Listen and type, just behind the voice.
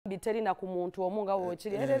biterina ku muntu omunga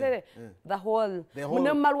wochiri the whole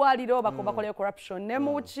ne malwaliro bakole corruption ne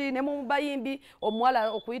muchi ne mu bayimbi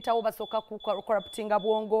omwala okuyitawo basoka ku corruptinga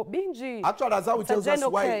bwongo bingi. Actually, Azawi tells us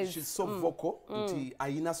why she's so vocal nti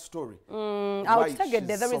ayina story.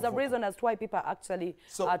 There is a reason as to why people actually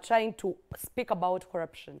are trying to speak about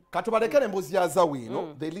corruption. Katubalekere mbuzi ya Azawi,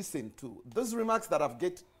 they listen to those remarks that have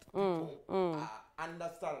get people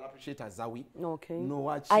understand and appreciate Azawi. Okay.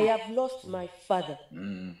 No, I have lost my father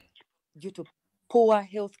due to poor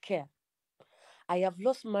health care. I have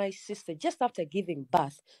lost my sister just after giving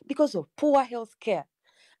birth because of poor health care.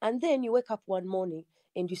 And then you wake up one morning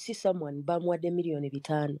and you see someone bamwadde million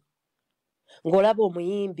bitano. Ngolabo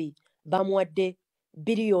omuyimbi bamwadde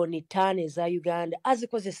billion 5 za Uganda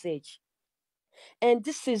azikoze. And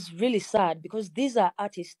this is really sad because these are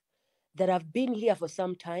artists that have been here for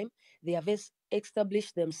some time. They have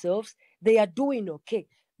established themselves. They are doing okay.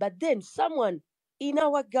 But then someone in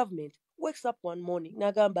our government wakes up one morning,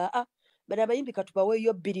 nagamba, but abayimbi katupawe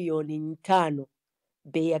yo billion 5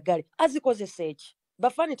 beyagale. Azikoze.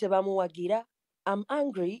 Bafani tebamuwagira. I'm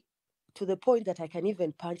angry to the point that I can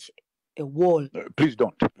even punch a wall. Please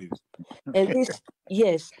don't, please. And this,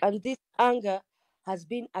 and this anger has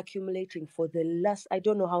been accumulating for the last, I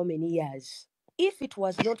don't know how many years. If it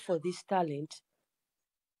was not for this talent,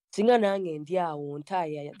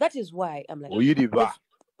 that is why I'm like,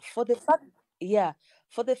 for the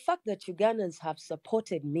fact that Ugandans have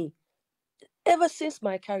supported me ever since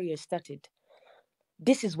my career started,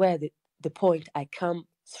 this is where the point I come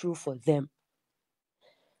through for them.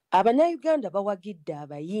 Abana Uganda bawagidde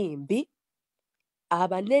abayimbi,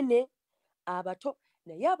 abanene, abato,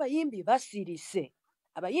 naye abayimbi basirise.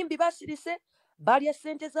 Abayimbi basirise, balya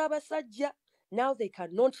sente z'abasajja. Now they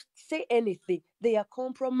cannot say anything. They are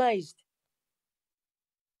compromised.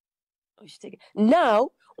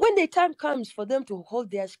 Now, when the time comes for them to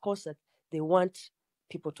hold their concert, they want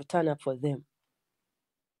people to turn up for them.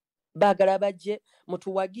 Bagala bajje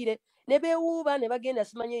mutuwagire ne bewuuba ne bagenda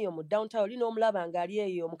simanye eyo mu downtown lino omulaba ngali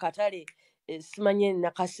eyo mu katale simanye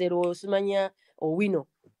nakasero simanya owino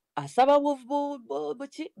asaba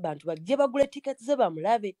buki bantu bajje bagule tickets ze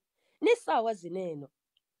bamulabe ne saawa zineeno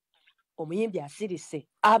omuyimbi asirise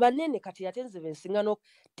abanene kati yatenze bensingano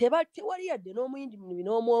tewali yadde n'omuyimbi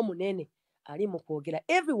n'omu omunene ali mu kwogera.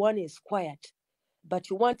 Everyone is quiet, but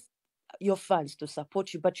you want your fans to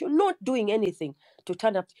support you, but you're not doing anything to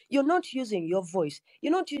turn up. You're not using your voice.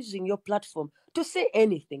 You're not using your platform to say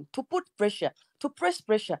anything, to put pressure, to press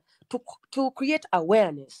pressure, to create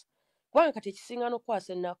awareness. It's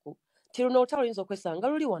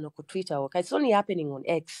only happening on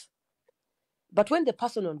X. But when the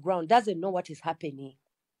person on ground doesn't know what is happening.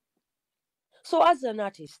 So as an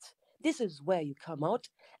artist, this is where you come out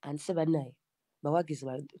and say,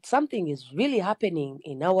 something is really happening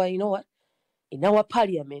in our, in our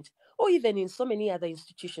parliament, or even in so many other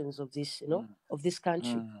institutions of this, of this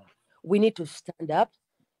country. We need to stand up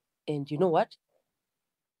and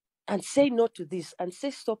and say no to this and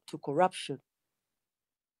say stop to corruption.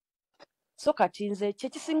 So katinze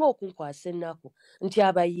chekisinga okunkwasa ennaku nti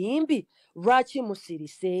abayimbi lwaki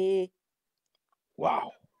musirise.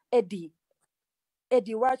 Wow. Eddie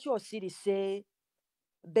lwaki osirise?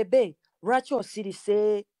 Bebe lwaki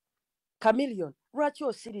osirise? Chameleon lwaki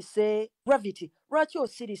osirise? Gravity lwaki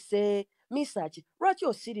osirise? Misachi lwaki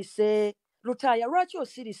osirise? Lutaya lwaki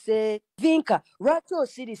osirise? Vinka lwaki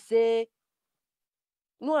osirise?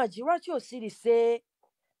 Nwaji lwaki osirise?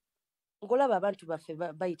 Ngolaba abantu baffe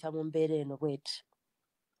bayita mu mbeera eno bweti.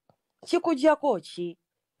 Kikujjako ki?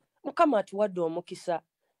 Mukama atuwadde omukisa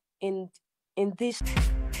in this.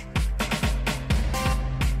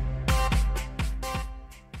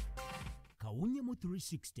 Kawunyemu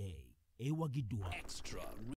 360 ewagiddwa extra.